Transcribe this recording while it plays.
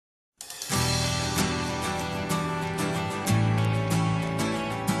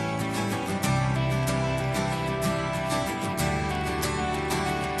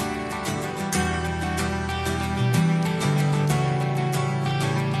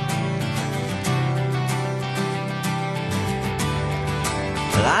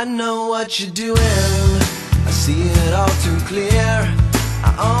I know what you're doing, I see it all too clear.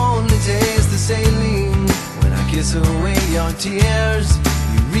 I only taste the saline when I kiss away your tears.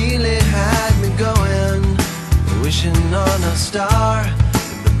 You really had me going, wishing on a star.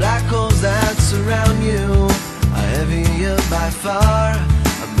 But the black holes that surround you are heavier by far.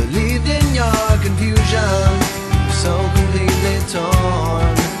 I believed in your confusion, so completely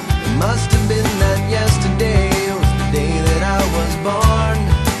torn. It must have been that yesterday was the day that I was born.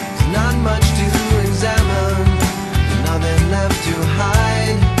 There's not much to examine, nothing left to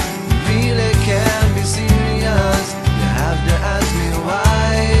hide. You really can't be serious, you have to ask me why.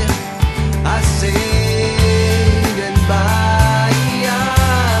 I say goodbye,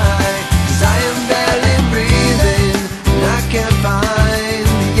 'cause I am barely breathing, and I can't find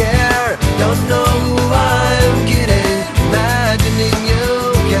the air. Don't know who I'm kidding, imagining you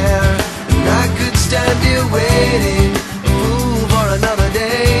care. And I could stand here waiting, a fool for another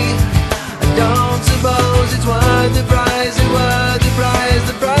day. I don't suppose it's worth the price, it's worth the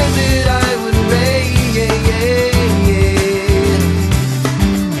price that I would pay.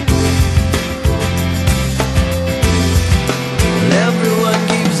 Well, everyone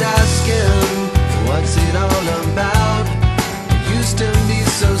keeps asking, what's it all about? I used to be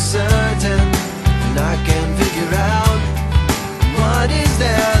so certain, and I can't figure out, what is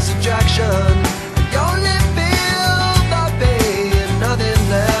their subtraction? I only feel the pain, nothing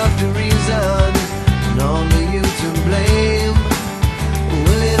left to reason, and only you to blame.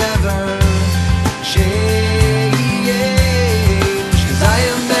 Will it ever change? 'Cause I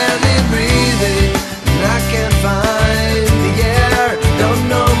am barely breathing, and I can't find the air. Don't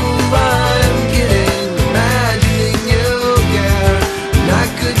know who I'm kidding, imagining you care. And I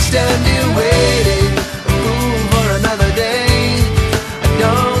could stand here waiting, a fool for another day. I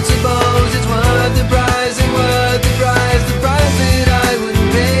don't suppose it's worth the price, it's worth the price that I would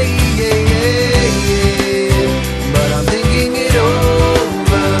pay. But I'm thinking it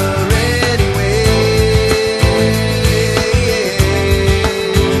over anyway.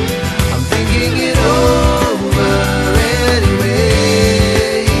 I'm thinking it over anyway.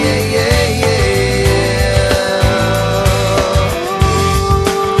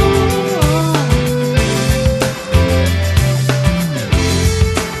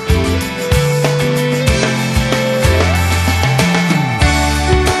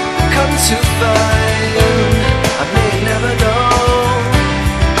 Come to find, I may never know,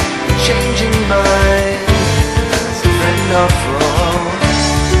 changing minds, a friend or foe.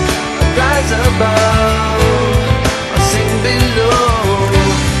 I rise above, I sink below,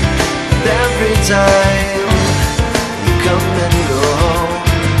 and every time you come and go,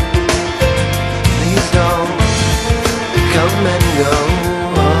 please don't come and go.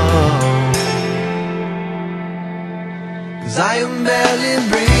 'Cause I am barely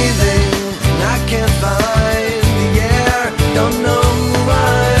breathing, and I can't find the air. Don't know who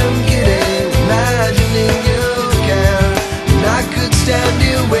I'm kidding, imagining you care. And I could stand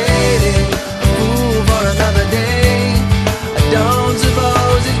here waiting.